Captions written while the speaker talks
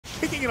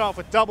kicking it off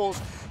with doubles.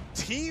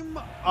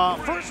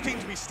 First team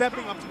to be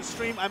stepping up to the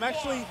stream. I'm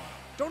actually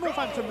don't know if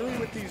I'm familiar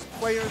with these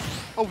players.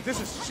 Oh,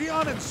 this is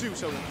Xion and Su.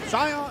 So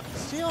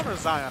Xion or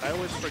Zion? I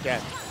always forget.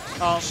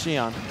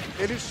 Xion.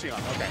 It is Xion.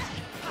 Okay.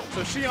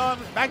 So Xion,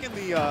 back in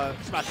the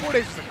Smash 4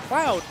 days, was a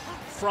Cloud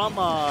from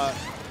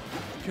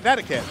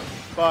Connecticut,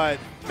 but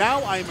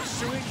now I'm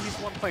assuming he's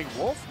the one playing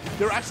Wolf.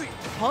 There are actually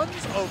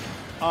tons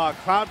of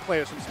Cloud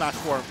players from Smash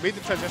 4 made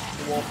the transition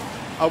to Wolf.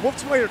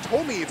 Wolf's player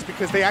told me it's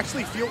because they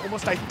actually feel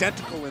almost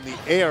identical in the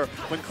air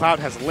when Cloud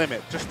has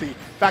limit. Just the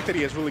fact that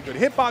he has really good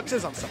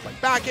hitboxes on stuff like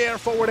back air,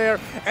 forward air,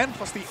 and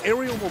plus the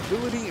aerial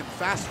mobility and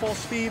fast fall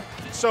speed.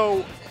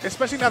 So,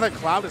 especially now that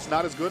Cloud is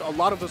not as good, a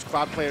lot of those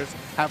Cloud players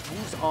have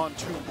moved on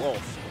to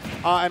Wolf.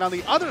 And on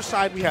the other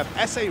side, we have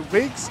SA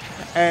Rigz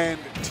and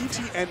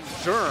TTN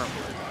Jerm.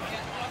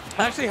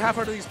 I actually have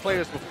heard of these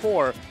players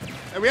before.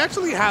 And we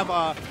actually have,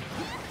 I'm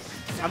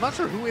not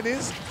sure who it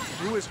is,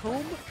 who is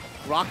whom,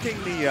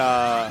 rocking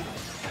the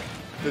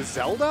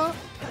Zelda,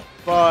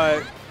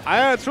 but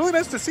it's really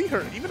nice to see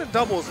her, even in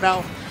doubles.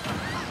 Now,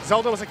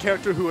 Zelda was a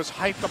character who was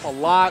hyped up a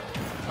lot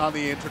on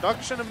the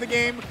introduction of the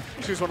game.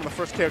 She was one of the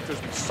first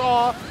characters we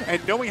saw,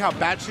 and knowing how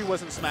bad she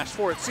was in Smash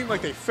 4, it seemed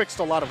like they fixed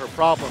a lot of her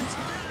problems.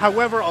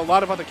 However, a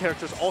lot of other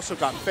characters also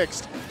got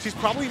fixed. She's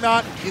probably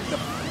not in the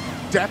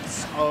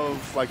depths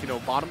of, like, you know,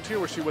 bottom tier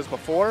where she was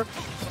before,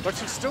 but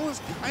she still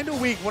is kind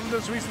of weak. One of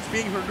those reasons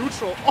being her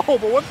neutral. Oh,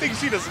 but one thing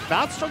she does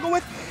not struggle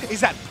with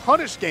is that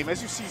punish game.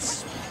 As you see,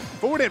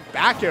 forward and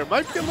back air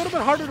might be a little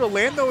bit harder to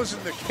land those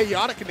in the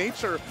chaotic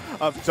nature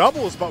of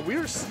doubles, but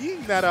we're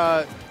seeing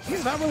that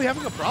he's not really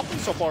having a problem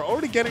so far.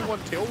 Already getting one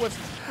kill with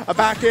a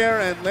back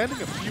air and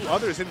landing a few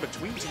others in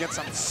between to get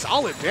some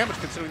solid damage,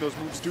 considering those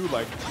moves do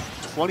like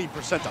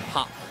 20% a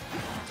pop.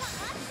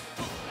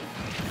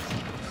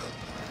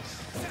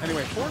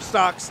 Anyway, 4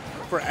 stocks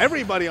for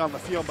everybody on the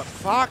field, but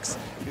Fox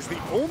is the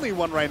only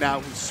one right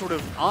now who's sort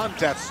of on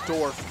death's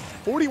door.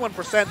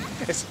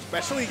 41%,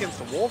 especially against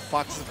the Wolf.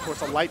 Fox is, of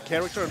course, a light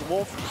character, and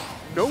Wolf,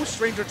 no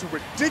stranger to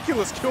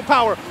ridiculous kill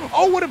power.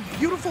 Oh, what a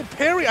beautiful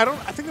parry. I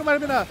think it might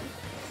have been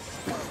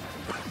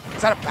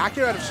is that a back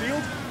air out of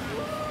shield?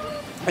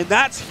 And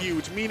that's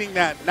huge, meaning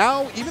that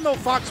now, even though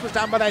Fox was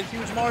down by that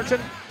huge margin,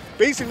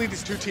 basically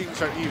these two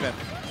teams are even.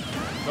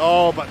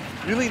 Oh, but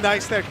really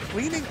nice there.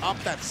 Cleaning up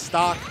that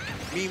stock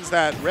means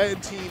that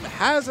red team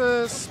has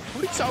a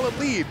pretty solid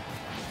lead.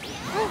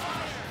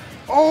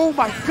 Oh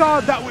my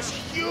god, that was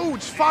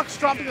huge! Fox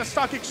dropping a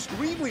stock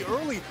extremely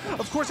early.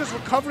 Of course, his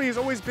recovery has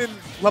always been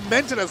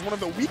lamented as one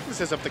of the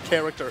weaknesses of the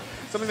character,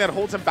 something that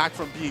holds him back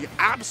from being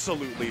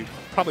absolutely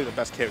probably the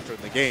best character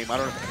in the game. I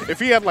don't know. If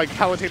he had like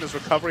Palutena's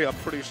recovery, I'm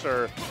pretty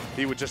sure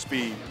he would just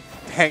be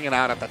hanging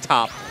out at the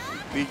top,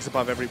 leagues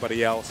above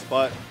everybody else.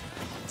 But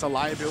it's a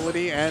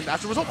liability, and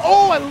as a result,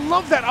 oh, I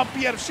love that up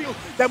B out of shield.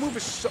 That move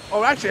is so,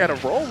 oh, actually at a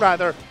roll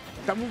rather.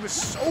 That move is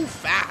so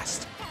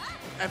fast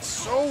and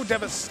so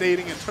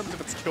devastating in terms of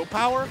its kill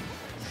power.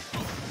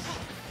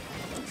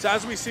 So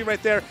as we see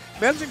right there,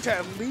 managing to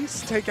at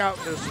least take out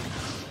those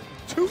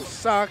 2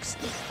 stocks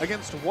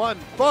against 1,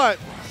 but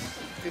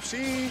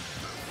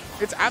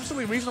it's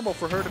absolutely reasonable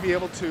for her to be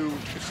able to,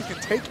 if she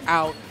can take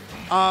out,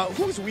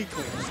 who's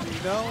Weeklies? Do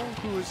you know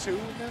who is who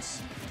in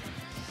this?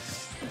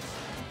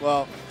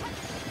 Well,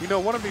 you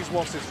know, one of these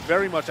Wolves is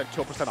very much at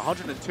kill percent,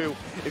 102.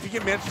 If he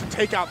can manage to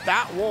take out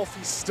that Wolf,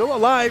 he's still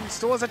alive, he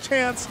still has a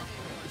chance.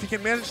 If he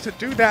can manage to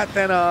do that,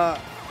 then,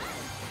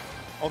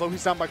 although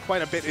he's down by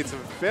quite a bit, it's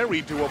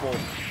very doable.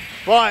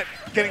 But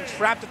getting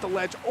trapped at the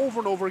ledge over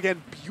and over again,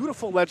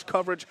 beautiful ledge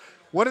coverage.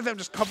 One of them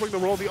just covering the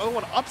roll, the other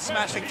one up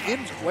smashing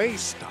in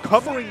place,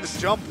 covering the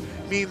jump,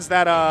 means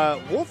that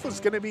Wolf is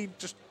going to be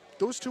just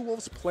those 2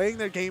 Wolves playing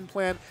their game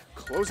plan,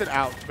 close it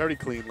out very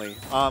cleanly.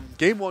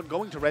 Game 1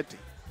 going to red team.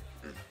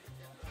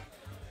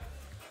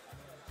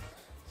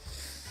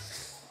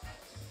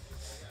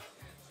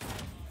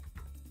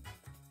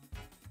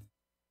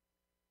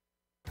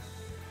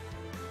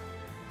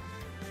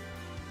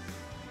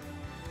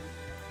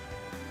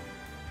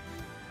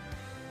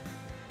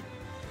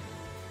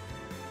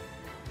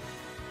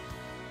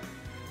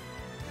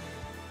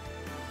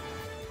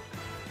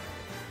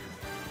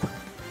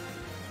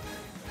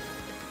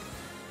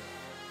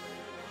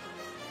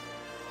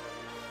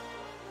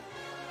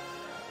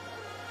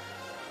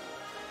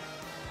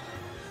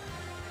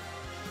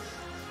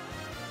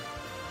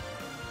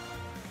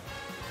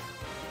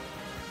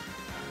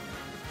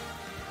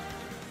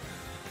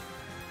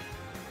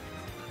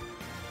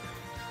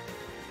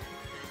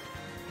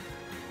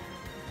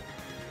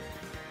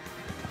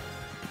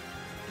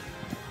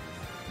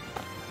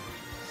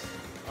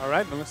 All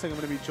right, it looks like I'm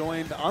going to be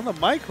joined on the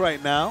mic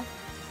right now.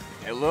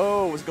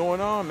 Hello, what's going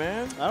on,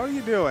 man? How are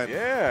you doing?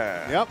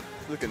 Yeah. Yep.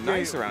 Looking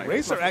nice around here.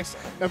 RacerX.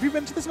 Have you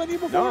been to this venue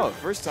before? No,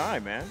 first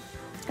time, man.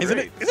 Isn't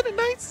it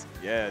nice?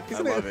 Yeah,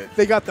 I love it.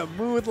 They got the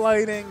mood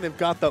lighting. They've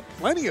got the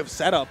plenty of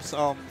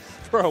setups.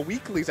 For our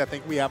weeklies, I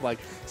think we have like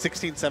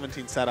 16,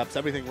 17 setups.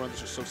 Everything runs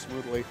just so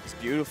smoothly. It's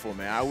beautiful,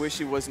 man. I wish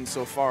it wasn't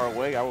so far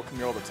away. I would come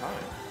here all the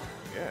time.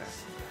 Yeah.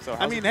 So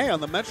I mean, hey, on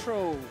the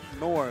Metro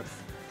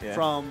North,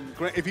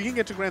 if you can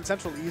get to Grand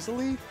Central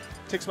easily, it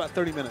takes about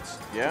 30 minutes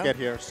to get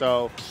here.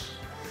 So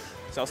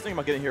I was thinking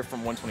about getting here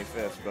from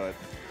 125th, but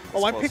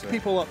I pick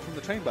people up from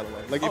the train, by the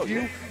way. Like if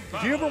you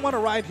ever want to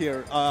ride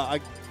here,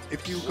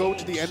 if you go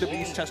to the end of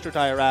East Chester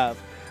Dyer Ave,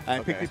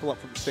 and pick people up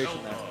from the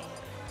station there.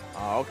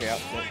 Okay.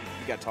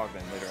 We got to talk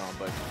then later on.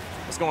 But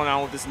what's going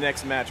on with this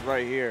next match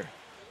right here?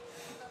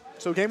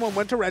 So game 1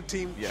 went to Red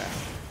Team. Yeah.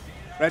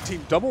 Red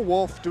Team Double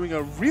Wolf doing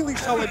a really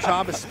solid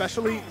job,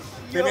 especially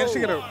they managed to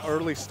get an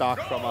early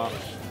stock from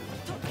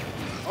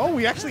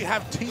we actually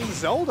have Team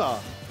Zelda.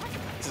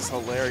 This is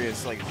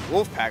hilarious. Like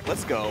Wolfpack,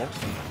 let's go.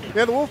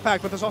 Yeah, the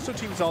Wolfpack, but there's also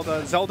Team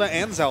Zelda,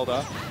 and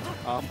Zelda,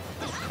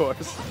 of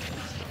course.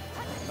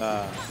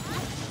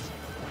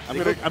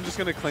 I'm just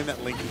gonna claim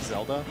that Link is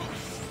Zelda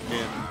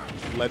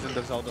in Legend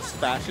of Zelda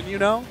fashion, you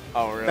know?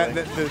 Oh, really?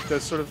 The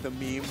sort of the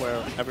meme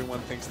where everyone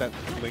thinks that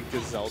Link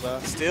is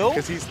Zelda. Still?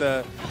 Because he's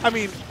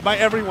by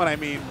everyone I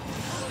mean,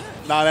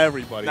 not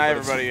everybody. Not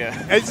everybody,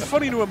 yeah. It's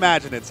funny to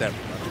imagine it's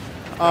everybody.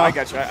 I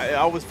got you.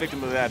 I was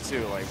victim of that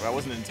too. Like I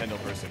wasn't a Nintendo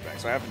person back,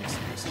 so I have an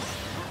excuse.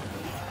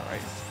 All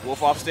right,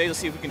 Wolf off stage. Let's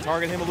see if we can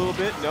target him a little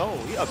bit. No,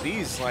 he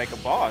upbeats like a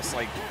boss.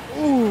 Like,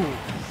 ooh.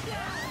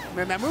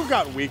 Man, that move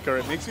got weaker.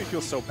 It makes me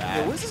feel so bad.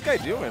 Yeah, what is this guy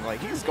doing?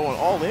 Like, he's going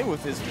all in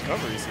with his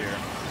recoveries here.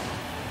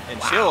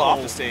 And Chill off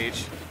the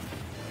stage.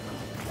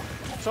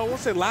 So I will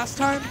say, last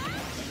time,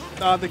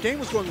 the game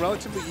was going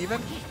relatively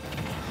even,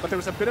 but there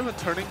was a bit of a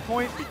turning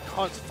point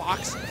because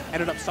Fox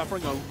ended up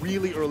suffering a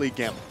really early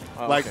gimp.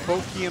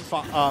 Both he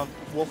and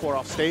Wolf were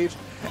off stage,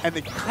 and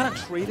they kind of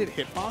traded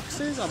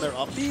hitboxes on their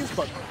upbeats,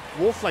 but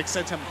Wolf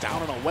sent him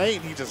down and away,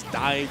 and he just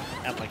died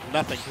at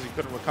nothing because he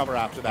couldn't recover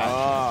after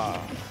that.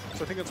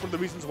 So I think that's one of the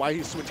reasons why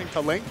he's switching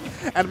to Link.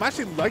 And I'm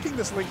actually liking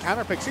this Link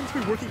counter pick. Seems to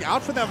be working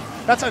out for them.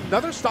 That's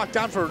another stock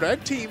down for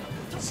Red Team.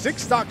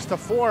 6 stocks to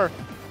 4.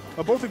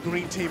 But both the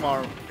Green Team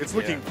it's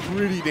looking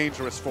pretty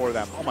dangerous for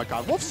them. Oh my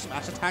god, Wolf's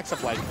smash attacks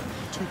have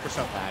 2%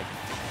 lag.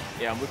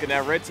 Yeah, I'm looking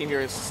at Red Team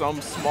here. Some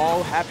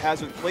small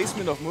haphazard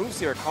placement of moves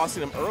here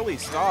costing them early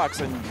stocks,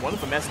 and one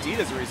of them SD'd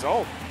as a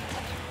result.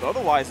 But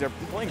otherwise, they're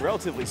playing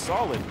relatively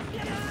solid.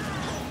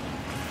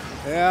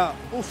 Yeah.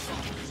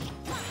 Oof.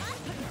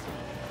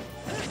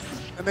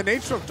 And the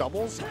nature of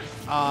doubles,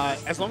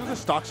 as long as the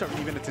stocks are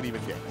even, it's an even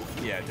game.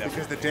 Yeah, definitely.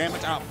 Because the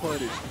damage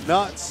output is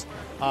nuts,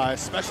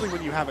 especially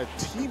when you have a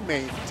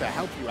teammate to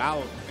help you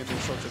out in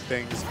these sorts of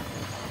things.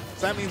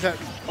 So that means that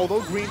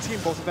although Green Team,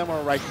 both of them are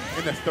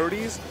in the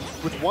 30s,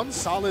 with one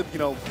solid,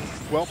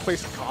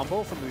 well-placed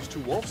combo from these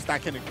two Wolves,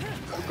 that can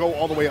go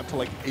all the way up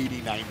to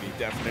 80, 90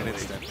 in an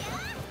instant.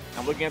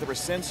 I'm looking at the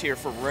percents here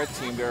for Red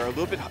Team. They're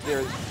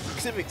they're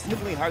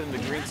significantly higher than the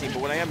Green Team,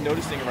 but what I am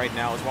noticing right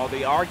now is while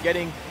they are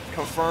getting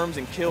confirms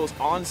and kills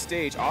on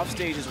stage, off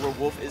stage is where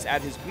Wolf is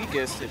at his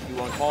weakest, if you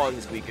want to call it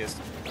his weakest.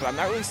 But I'm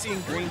not really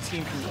seeing Green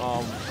Team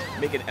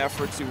make an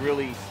effort to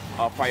really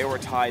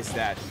prioritize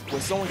that.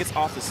 When someone gets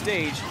off the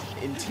stage,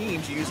 in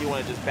teams, you usually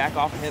want to just back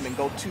off of him and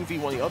go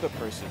 2v1 the other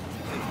person.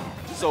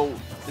 So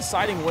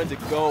deciding when to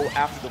go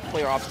after the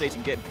player off stage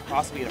and get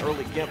possibly an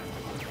early gimp,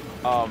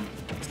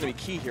 it's going to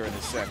be key here in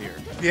this set here.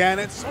 Yeah, and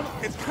it's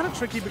kind of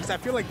tricky because I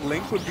feel like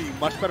Link would be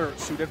much better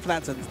suited for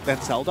that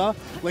than Zelda.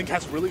 Link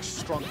has really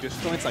strong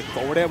disjoints like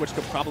forward air, which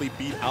could probably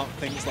beat out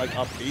things like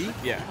up B.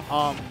 Yeah.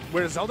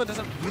 Whereas Zelda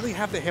doesn't really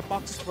have the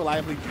hitboxes to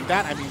reliably do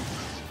that. I mean,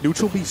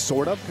 neutral B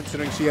sort of,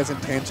 considering she has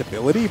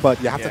intangibility,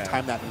 but you have to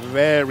time that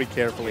very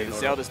carefully. Yeah,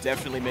 Zelda's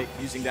definitely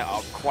using that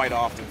quite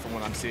often from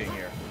what I'm seeing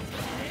here.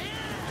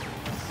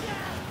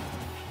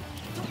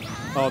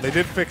 Oh, they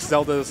did fix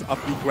Zelda's up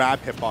B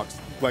grab hitbox,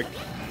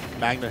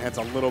 magnet heads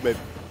a little bit.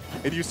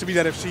 It used to be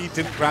that if she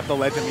didn't grab the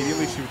ledge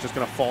immediately, she was just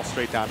going to fall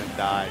straight down and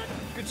die.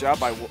 Good job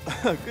by, I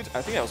think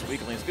that was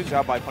Weeklies. Good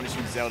job by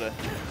punishing Zelda.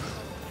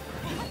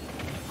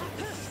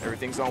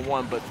 Everything's on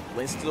one, but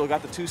Link still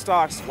got the 2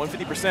 stocks,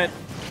 150%.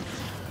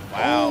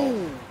 Wow.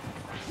 Ooh.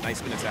 Nice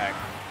spin attack.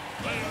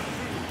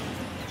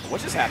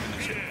 What just happened to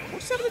Chill? What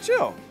just happened to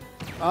Chill?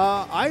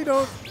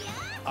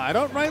 I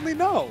don't rightly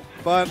know,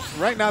 but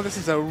right now this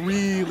is a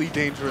really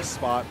dangerous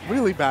spot.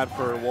 Really bad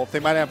for Wolf. They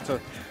might have to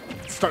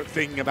start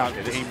thinking about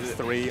game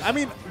 3. I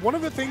mean, one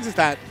of the things is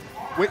that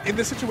in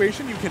this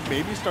situation, you can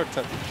maybe start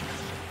to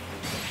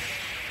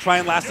try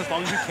and last as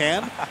long as you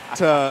can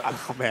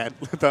oh man,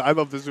 I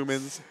love the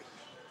zoom-ins,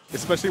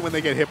 especially when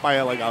they get hit by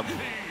a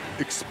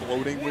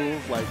exploding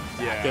move like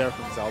there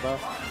from Zelda.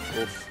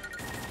 Oof.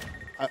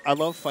 I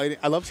love fighting.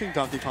 I love seeing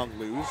Donkey Kong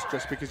lose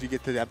just because you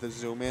get to have the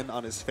zoom in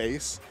on his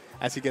face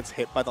as he gets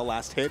hit by the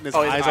last hit, and his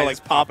eyes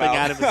are popping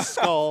out of his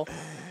skull.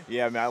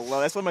 Yeah, man,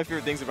 that's one of my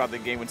favorite things about the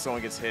game when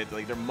someone gets hit.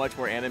 They're much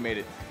more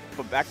animated.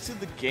 But back to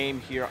the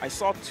game here, I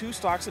saw 2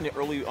 stocks in the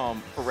early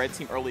for Red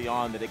Team early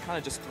on that they kind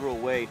of just threw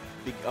away.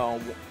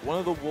 One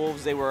of the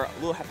Wolves, they were a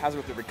little haphazard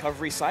with the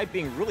recovery side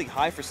being really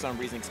high for some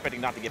reason, expecting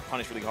not to get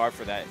punished really hard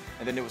for that.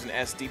 And then there was an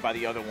SD by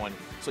the other one.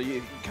 So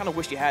you kind of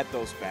wish you had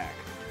those back,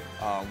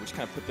 which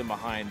kind of put them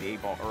behind the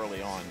 8-ball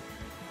early on.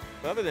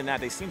 But other than that,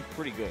 they seem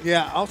pretty good.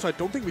 Yeah, also, I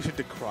don't think we should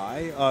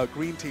decry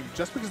Green Team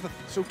just because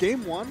so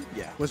game 1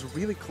 was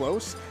really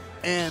close.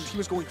 and he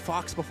was going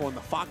Fox before, and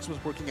the Fox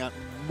was working out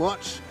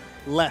much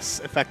less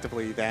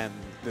effectively than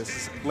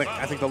this Link.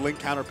 I think the Link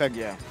counter pick,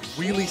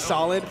 really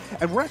solid,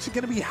 and we're actually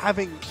going to be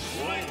having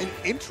an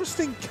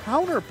interesting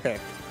counter pick.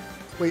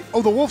 Wait,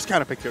 oh, the Wolf's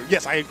counter pick here.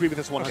 Yes, I agree with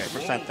this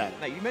 100% then.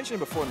 Now, you mentioned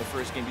before in the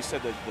first game, you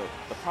said that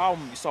the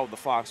problem you saw with the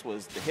Fox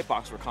was the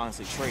hitbox were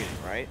constantly trading,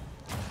 right?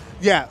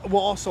 Yeah,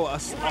 well, also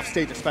off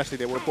stage especially,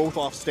 they were both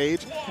off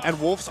stage,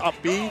 and Wolf's up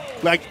B,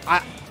 like,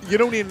 you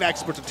don't need an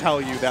expert to tell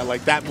you that,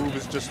 like, that move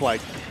is just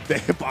like, the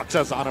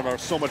hitboxes on it are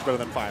so much better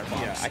than Firefox.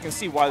 Yeah, I can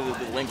see why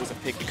the Link was a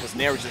pick, because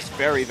Nair is just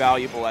very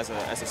valuable as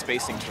a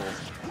spacing tool.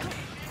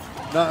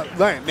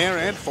 Nair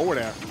and forward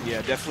air.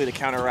 Yeah, definitely to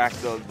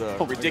counteract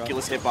the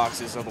ridiculous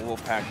hitboxes of the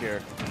Wolf pack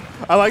here.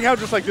 I like how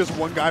just like there's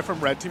one guy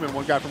from Red Team and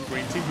one guy from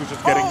Green Team who's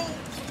just getting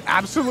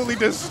absolutely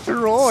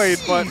destroyed,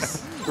 but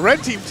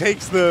Red Team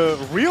takes the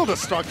real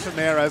destruction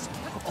there as,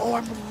 oh,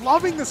 I'm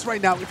loving this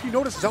right now. If you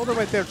notice, Zelda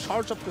right there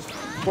charged up this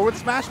forward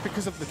smash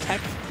because of the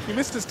tech. He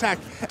missed his tech,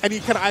 and he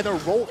could either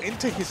roll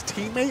into his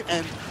teammate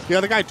and the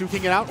other guy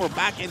duking it out, or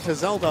back into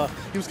Zelda.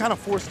 He was kind of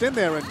forced in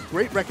there, and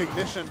great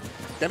recognition,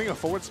 getting a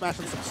forward smash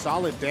and some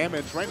solid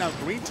damage. Right now,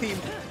 Green Team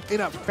in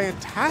a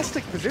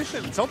fantastic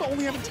position. Zelda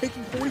only having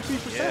taken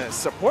 43%. Yeah,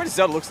 support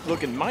Zelda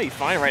looking mighty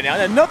fine right now.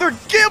 And another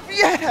gimp,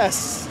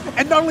 yes!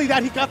 And not only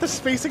that, he got the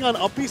spacing on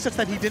Uppy such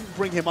that he didn't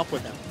bring him up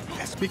with him.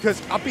 Yes,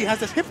 because Uppy has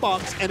this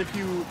hitbox, and if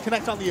you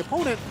connect on the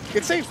opponent,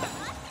 it saves that.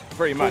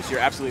 Pretty much, you're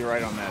absolutely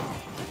right on that.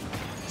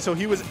 So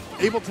he was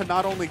able to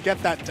not only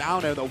get that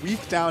down air, the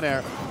weak down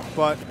air,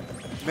 but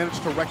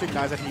managed to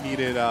recognize that he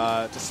needed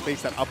to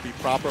space that Uppy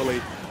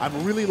properly.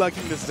 I'm really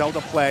liking this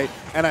Zelda play,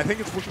 and I think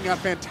it's working out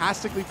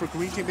fantastically for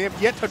Green Team. They have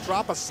yet to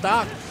drop a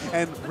stock,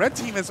 and Red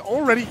Team is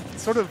already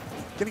sort of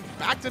getting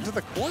backed into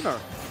the corner.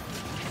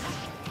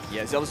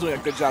 Yeah, Zelda's doing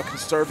a good job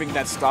conserving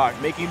that stock,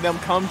 making them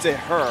come to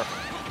her.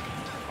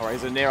 All right,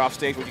 he's a Nair off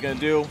stage. What you gonna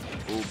do?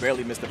 Ooh,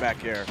 barely missed the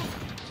back air.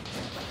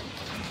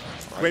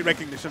 Great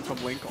recognition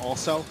from Link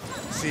also,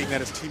 seeing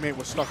that his teammate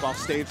was stuck off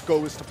stage,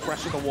 goes to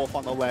pressure the Wolf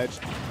on the ledge,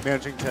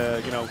 managing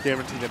to, you know,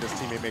 guarantee that his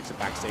teammate makes it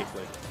back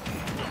safely.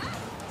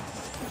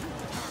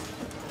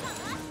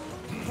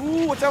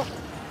 Ooh, what's out?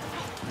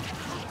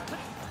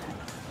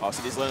 Oh,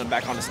 so he's letting him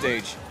back on the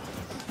stage.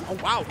 Oh,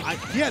 wow.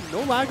 He had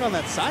no lag on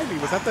that side B.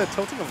 Was that the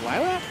tilting of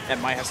Lyra? That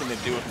might have something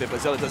to do with it, but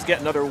Zelda does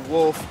get another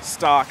Wolf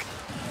stock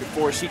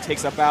before she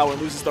takes a bow and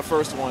loses the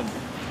first one.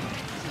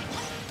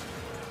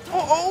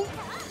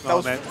 Oh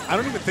man, I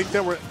don't even think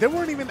there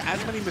weren't even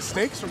as many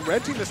mistakes from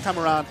Red Team this time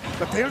around,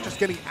 but they are just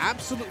getting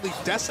absolutely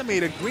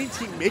decimated. Green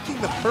Team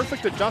making the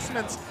perfect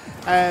adjustments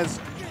as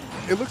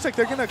it looks like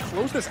they're going to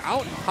close this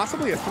out in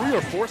possibly a 3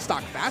 or 4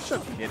 stock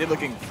fashion. Yeah, they're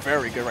looking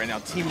very good right now.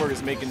 Teamwork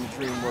is making the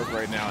dream work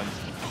right now and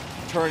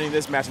turning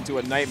this match into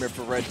a nightmare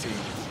for Red Team.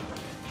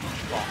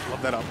 Oh,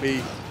 love that up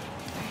B.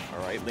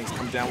 All right, Link's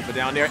come down with the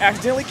down there.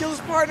 Accidentally kills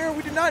his partner.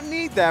 We do not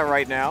need that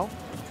right now,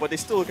 but they're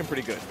still looking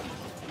pretty good.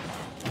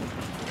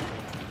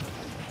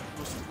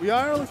 We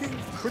are looking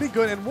pretty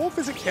good, and Wolf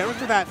is a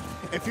character that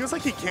it feels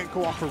like he can't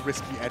go off for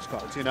risky edge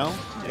guards, you know?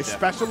 Yeah,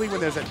 especially when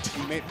there's a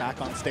teammate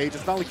back on stage.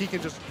 It's not like he can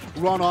just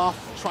run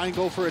off, try and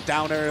go for a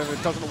downer, and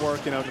it doesn't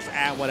work, you know, just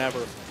whatever.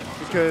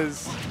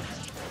 Because,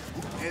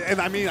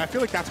 and I mean, I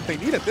feel like that's what they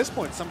need at this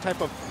point, some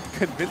type of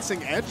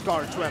convincing edge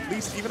guard to at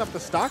least even up the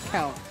stock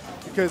count.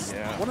 Because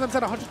one of them's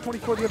at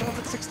 124, the other one's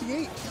at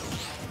 68.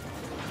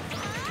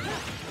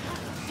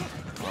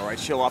 All right,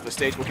 chill off the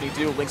stage. What can he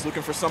do? Link's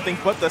looking for something,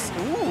 but the...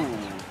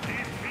 Ooh.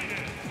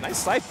 Nice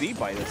side B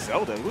by the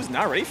Zelda. He was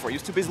not ready for it. He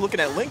was too busy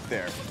looking at Link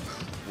there.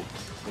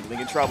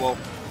 Link in trouble.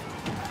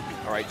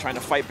 All right, trying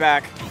to fight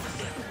back.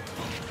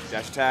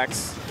 Dash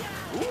attacks.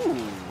 Ooh.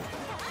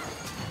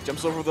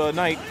 Jumps over the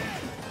Knight.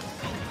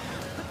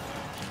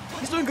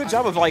 He's doing a good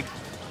job of like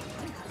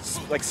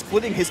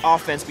splitting his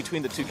offense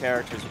between the two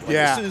characters. Like,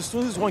 as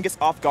soon as one gets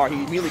off guard, he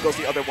immediately goes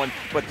to the other one,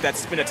 but that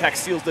spin attack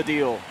seals the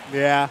deal.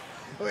 Yeah.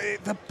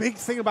 The big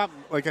thing about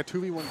like a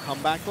 2v1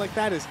 comeback like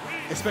that is,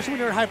 especially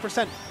when you're at high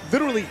percent,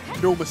 literally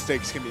no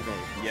mistakes can be made.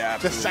 Yeah,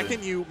 absolutely. The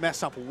second you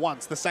mess up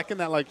once, the second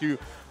that like you,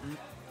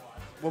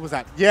 what was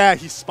that? Yeah,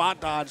 he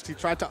spot dodged. He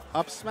tried to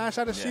up smash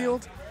at a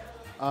shield.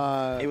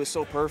 It was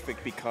so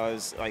perfect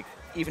because like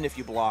even if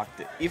you blocked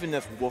it, even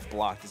if Wolf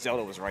blocked,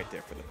 Zelda was right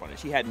there for the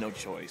punish. He had no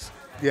choice.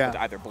 Yeah. But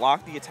to either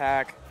block the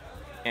attack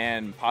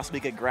and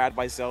possibly get grabbed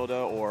by Zelda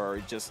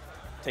or just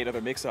take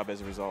another mix-up as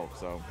a result.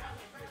 So.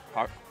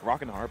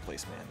 Rocking a hard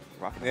place, man.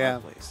 Rocking a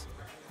hard place.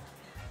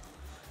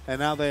 And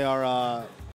now they are